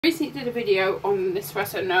Recently did a video on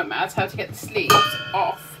Nespresso Nomads, how to get the sleeves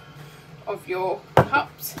off of your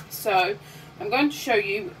cups. So I'm going to show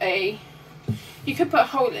you you could put a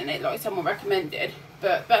hole in it like someone recommended,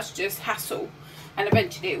 but that's just hassle and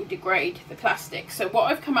eventually it will degrade the plastic. So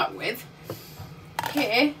what I've come up with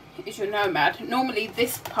here is your Nomad. Normally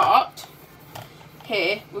this part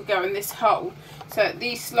here will go in this hole, so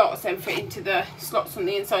these slots then fit into the slots on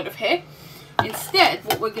the inside of here. Instead,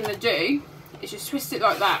 what we're going to do is just twist it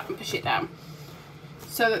like that and push it down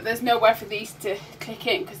so that there's nowhere for these to click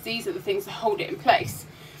in, because these are the things that hold it in place.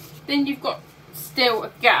 Then you've got still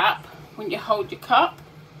a gap when you hold your cup,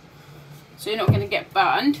 so you're not going to get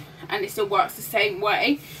burned, and it still works the same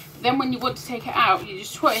way. But then when you want to take it out, you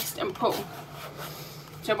just twist and pull.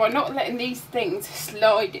 So by not letting these things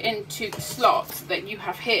slide into the slots that you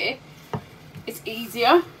have here, it's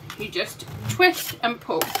easier. You just twist and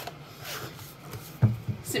pull.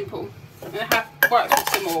 Simple. And it works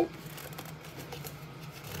with them all.